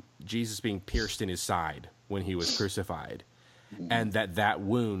on Jesus being pierced in his side when he was crucified, and that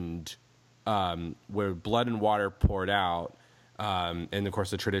wound where blood and water poured out. And of course,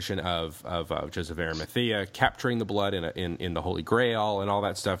 the tradition of Joseph of Arimathea capturing the blood in the Holy Grail and all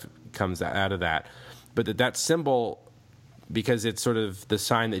that stuff comes out of that. But that symbol, because it's sort of the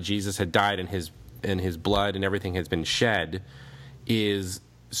sign that Jesus had died and his blood and everything has been shed, is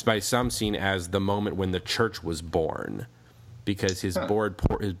by some seen as the moment when the church was born, because his blood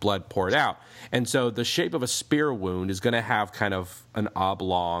poured out. And so the shape of a spear wound is going to have kind of an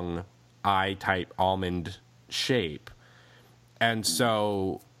oblong eye-type almond shape. And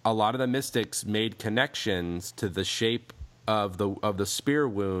so a lot of the mystics made connections to the shape of the spear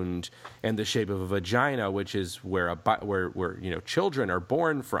wound and the shape of a vagina, which is where children are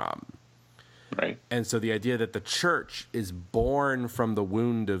born from. Right. And so the idea that the church is born from the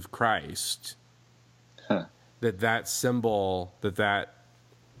wound of Christ, that symbol that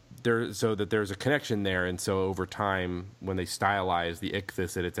there's a connection there, and so over time when they stylize the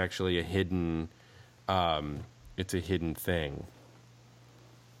ichthys, that it's actually a hidden. It's a hidden thing.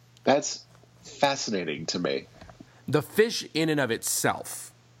 That's fascinating to me. The fish in and of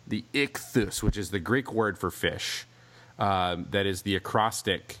itself, the ichthus, which is the Greek word for fish, that is the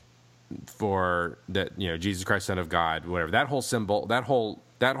acrostic for that, Jesus Christ, Son of God, whatever. That whole symbol, that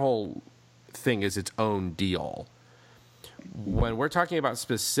whole thing is its own deal. When we're talking about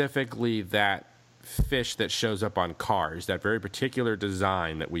specifically that fish that shows up on cars, that very particular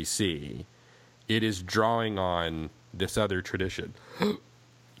design that we see, it is drawing on this other tradition.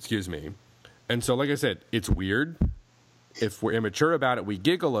 Excuse me. And so, like I said, it's weird. If we're immature about it, we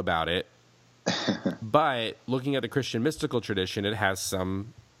giggle about it. But looking at the Christian mystical tradition, it has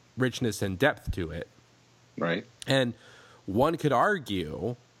some richness and depth to it. Right. And one could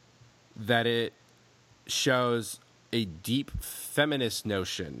argue that it shows a deep feminist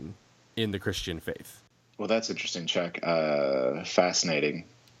notion in the Christian faith. Well, that's interesting, Chuck. Fascinating.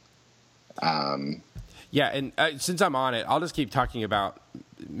 Yeah, and since I'm on it, I'll just keep talking about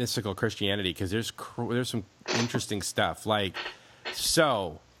mystical Christianity because there's some interesting stuff. Like,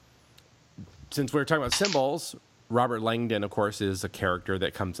 so since we're talking about symbols, Robert Langdon, of course, is a character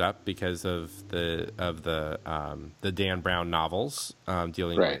that comes up because of the Dan Brown novels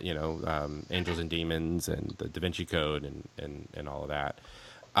dealing with angels and demons and the Da Vinci Code and all of that.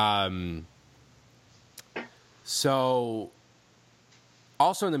 So,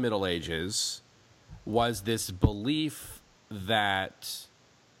 also in the Middle Ages was this belief that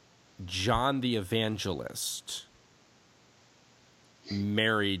John the Evangelist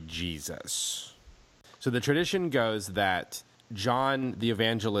married Jesus. So the tradition goes that John the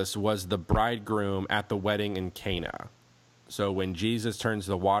Evangelist was the bridegroom at the wedding in Cana. So when Jesus turns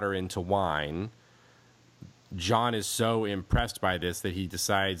the water into wine, John is so impressed by this that he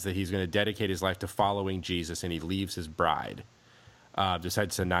decides that he's going to dedicate his life to following Jesus, and he leaves his bride,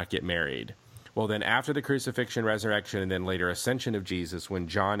 decides to not get married. Well, then after the crucifixion, resurrection, and then later ascension of Jesus, when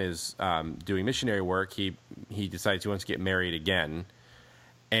John is doing missionary work, he decides he wants to get married again,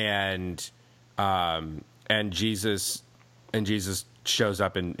 and Jesus shows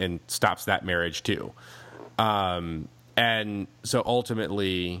up and stops that marriage too. And so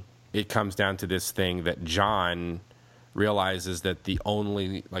ultimately, it comes down to this thing that John realizes that the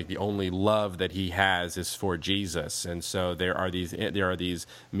only love that he has is for Jesus, and so there are these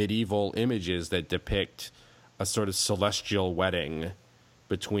medieval images that depict a sort of celestial wedding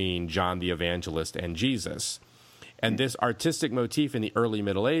between John the Evangelist and Jesus. And this artistic motif in the early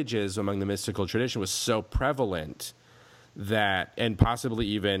Middle Ages among the mystical tradition was so prevalent that, and possibly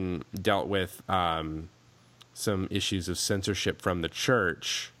even dealt with some issues of censorship from the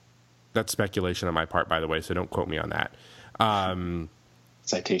church. That's speculation on my part, by the way, so don't quote me on that.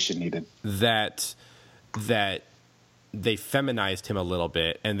 Citation needed. That they feminized him a little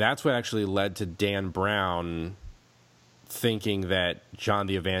bit, and that's what actually led to Dan Brown thinking that John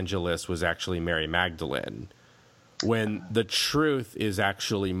the Evangelist was actually Mary Magdalene, when the truth is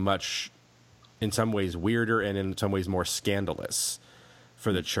actually much, in some ways, weirder and in some ways more scandalous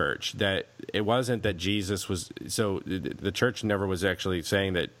for the church. That it wasn't that Jesus was, so the church never was actually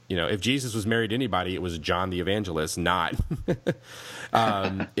saying that, if Jesus was married to anybody, it was John the Evangelist, not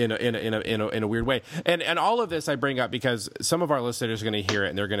in a weird way. And all of this I bring up because some of our listeners are going to hear it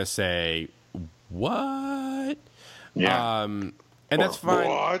and they're going to say, "What?" Yeah. And that's fine.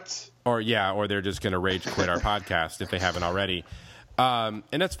 What? Or they're just going to rage quit our podcast if they haven't already. And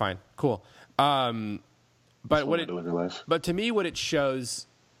that's fine. Cool. But to me, what it shows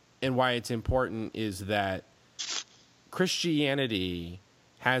and why it's important is that Christianity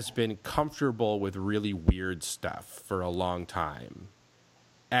has been comfortable with really weird stuff for a long time.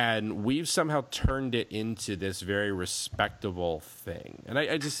 And we've somehow turned it into this very respectable thing. And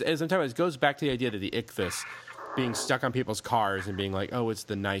I just, as I'm talking about, it goes back to the idea that the ichthus being stuck on people's cars and being like, oh, it's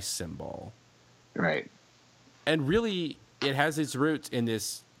the nice symbol. Right. And really, it has its roots in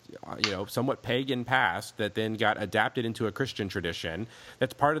this somewhat pagan past that then got adapted into a Christian tradition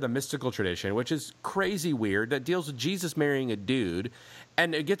that's part of the mystical tradition, which is crazy weird, that deals with Jesus marrying a dude.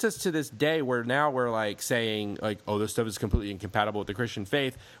 And it gets us to this day where now we're like saying, like, oh, this stuff is completely incompatible with the Christian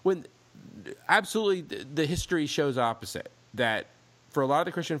faith, when absolutely the history shows opposite. That for a lot of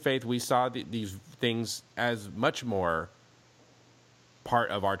the Christian faith, we saw these things as much more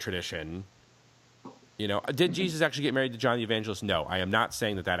part of our tradition. Did Jesus actually get married to John the Evangelist? No, I am not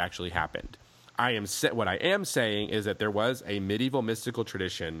saying that actually happened. What I am saying is that there was a medieval mystical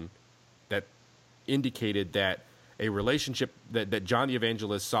tradition that indicated that a relationship that John the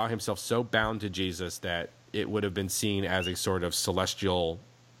Evangelist saw himself so bound to Jesus that it would have been seen as a sort of celestial,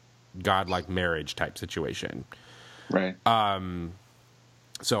 godlike marriage type situation. Right.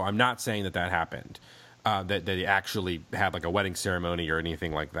 So I'm not saying that happened, that they actually had like a wedding ceremony or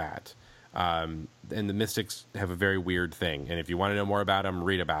anything like that. And the mystics have a very weird thing, and if you want to know more about them,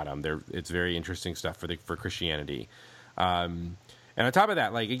 read about them. It's very interesting stuff for Christianity. And on top of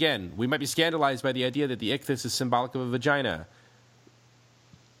that, like, again, we might be scandalized by the idea that the ichthus is symbolic of a vagina,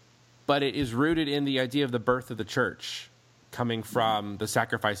 but it is rooted in the idea of the birth of the church coming from the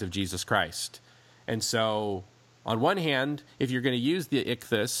sacrifice of Jesus Christ. And so, on one hand, if you're going to use the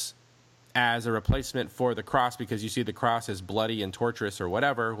ichthus as a replacement for the cross because you see the cross as bloody and torturous or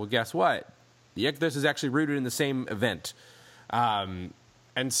whatever, well, guess what? The ichthus is actually rooted in the same event. And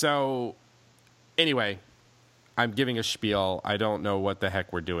so, anyway, I'm giving a spiel. I don't know what the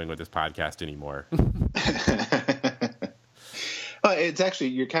heck we're doing with this podcast anymore. Well, it's actually,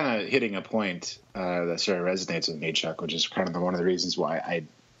 you're kind of hitting a point that sort of resonates with me, Chuck, which is kind of one of the reasons why I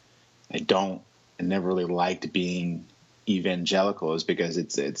never really liked being evangelical, is because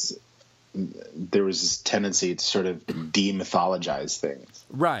it's there was this tendency to sort of demythologize things.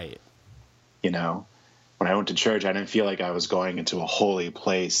 Right. You know, when I went to church, I didn't feel like I was going into a holy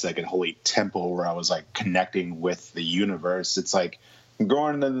place, like a holy temple where I was like connecting with the universe. It's like I'm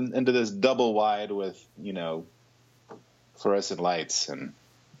going into this double wide with, you know, fluorescent lights, and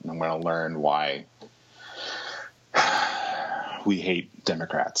I'm going to learn why we hate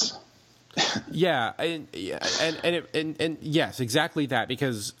Democrats. Yeah, and yes, exactly that.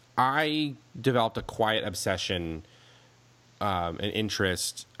 Because I developed a quiet obsession, an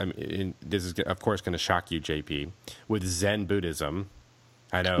interest. I mean, this is of course going to shock you, JP, with Zen Buddhism.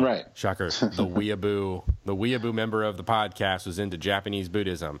 I know, right? Shocker. The weeaboo member of the podcast was into Japanese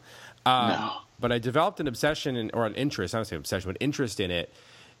Buddhism. No. But I developed an obsession or an interest. I don't say obsession, but interest in it.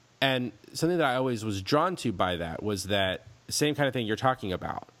 And something that I always was drawn to by that was that same kind of thing you're talking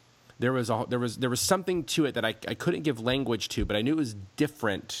about. There was something to it that I couldn't give language to, but I knew it was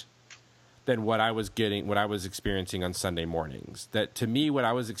different than what I was experiencing on Sunday mornings. That to me, what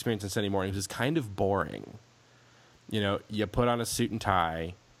I was experiencing on Sunday mornings was kind of boring. You know, you put on a suit and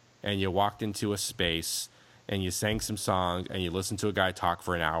tie, and you walked into a space, and you sang some songs, and you listened to a guy talk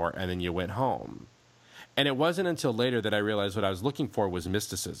for an hour, and then you went home. And it wasn't until later that I realized what I was looking for was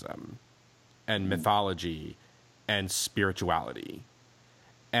mysticism and mythology and spirituality.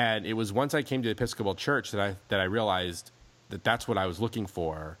 And it was once I came to the Episcopal Church that I realized that that's what I was looking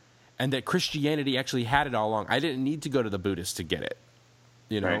for, and that Christianity actually had it all along. I didn't need to go to the Buddhists to get it.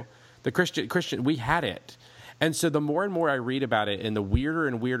 You know, right. The Christian, we had it. And so the more and more I read about it and the weirder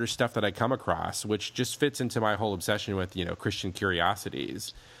and weirder stuff that I come across, which just fits into my whole obsession with, you know, Christian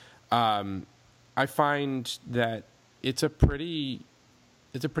curiosities, I find that it's a pretty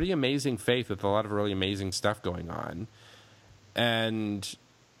amazing faith with a lot of really amazing stuff going on. And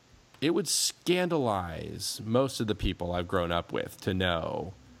it would scandalize most of the people I've grown up with to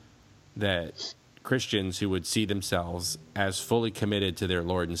know that Christians who would see themselves as fully committed to their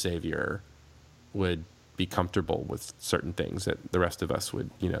Lord and Savior would be comfortable with certain things that the rest of us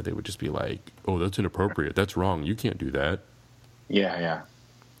would, you know, they would just be like, oh, that's inappropriate. That's wrong. You can't do that. Yeah.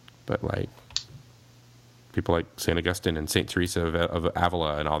 But like people like St. Augustine and St. Teresa of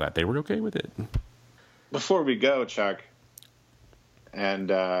Avila and all that, they were okay with it. Before we go, Chuck, and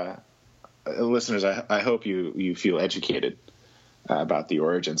listeners, I hope you feel educated about the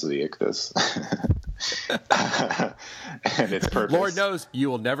origins of the Ichthus and its purpose. Lord knows you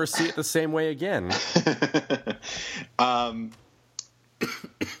will never see it the same way again. I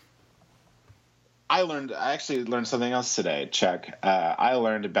actually learned something else today, Chuck. I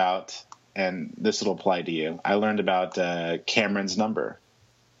learned about, and this will apply to you, I learned about Cameron's number.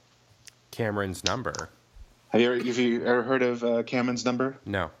 Cameron's number? Have you ever heard of Cameron's number?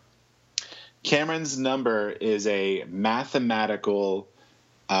 No. Cameron's number is a mathematical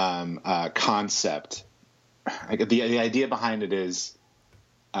concept. The idea behind it is,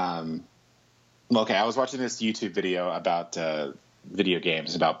 okay, I was watching this YouTube video about video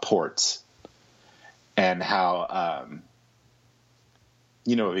games, about ports, and how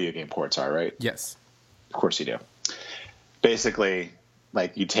you know what video game ports are, right? Yes. Of course you do. Basically,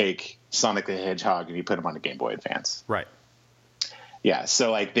 like you take Sonic the Hedgehog and you put him on a Game Boy Advance. Right. Yeah,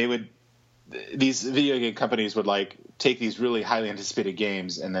 so like these video game companies would like take these really highly anticipated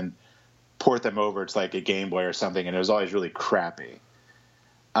games and then port them over to like a Game Boy or something, and it was always really crappy.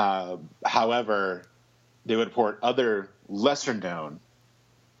 However, they would port other lesser known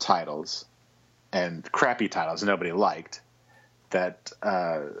titles and crappy titles nobody liked that,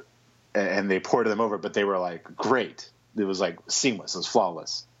 and they ported them over, but they were like great. It was like seamless. It was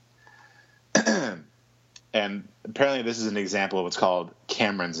flawless. And apparently this is an example of what's called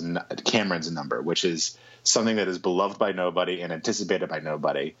Cameron's number, which is something that is beloved by nobody and anticipated by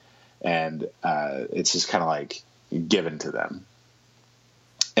nobody. And it's just kind of like given to them.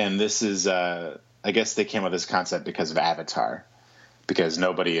 And this is, I guess they came up with this concept because of Avatar, because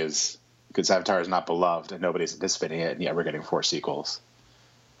Avatar is not beloved and nobody's anticipating it. And yet we're getting 4 sequels.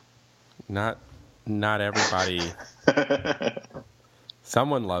 Not everybody.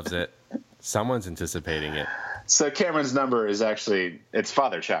 Someone loves it. Someone's anticipating it. So Cameron's number is actually, it's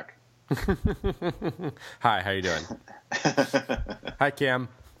Father Chuck. Hi, how you doing? Hi, Cam.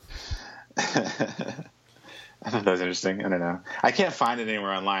 I thought that was interesting. I don't know. I can't find it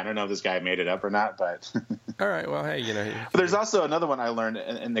anywhere online. I don't know if this guy made it up or not, but. All right. Well, hey, you know. But there's also another one I learned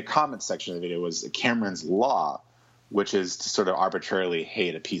in the comments section of the video was Cameron's Law, which is to sort of arbitrarily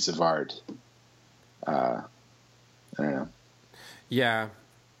hate a piece of art. I don't know. Yeah.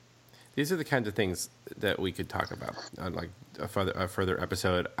 These are the kinds of things that we could talk about on like a further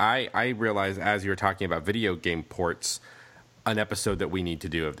episode. I realized as you were talking about video game ports, an episode that we need to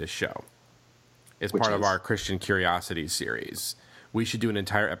do of this show. is Which part of is? our Christian Curiosities series. We should do an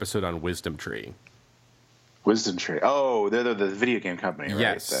entire episode on Wisdom Tree. Wisdom Tree. Oh, they're the video game company, right?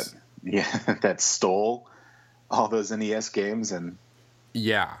 Yes. That stole all those NES games and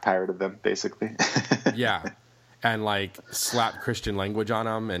Yeah. pirated them, basically. Yeah. And like slap Christian language on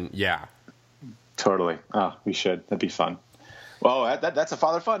them. And yeah. Totally. Oh, we should. That'd be fun. Well, that's a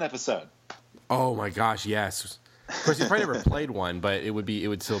Father Fun episode. Oh my gosh, yes. Of course, he probably never played one, but it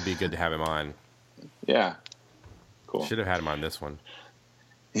would still be good to have him on. Yeah. Cool. Should have had him on this one.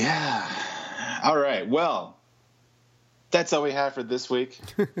 Yeah. All right. Well, that's all we have for this week.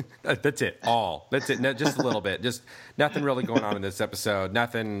 That's it. That's it. No, just a little bit. Just nothing really going on in this episode.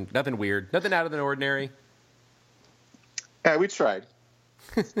 Nothing weird. Nothing out of the ordinary. Yeah, we tried.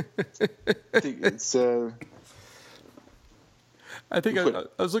 I think it's I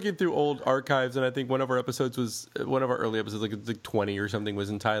was looking through old archives, and I think one of our early episodes, like 20 or something, was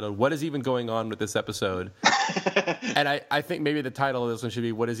entitled "What is even going on with this episode?" And I think maybe the title of this one should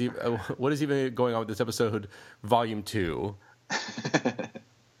be "What is even going on with this episode, Volume 2."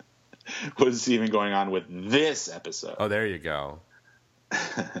 What is even going on with this episode? Oh, there you go.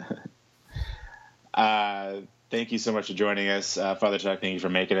 Thank you so much for joining us, Father Chuck. Thank you for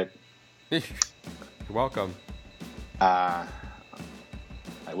making it. You're welcome. I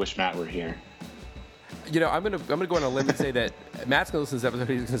wish Matt were here. You know, I'm gonna go on a limb and say that Matt's gonna listen to this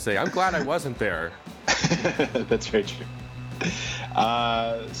episode. He's gonna say, "I'm glad I wasn't there." That's very true.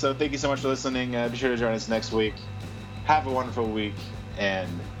 So thank you so much for listening. Be sure to join us next week. Have a wonderful week and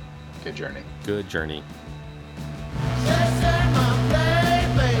good journey. Good journey. Yes, sir.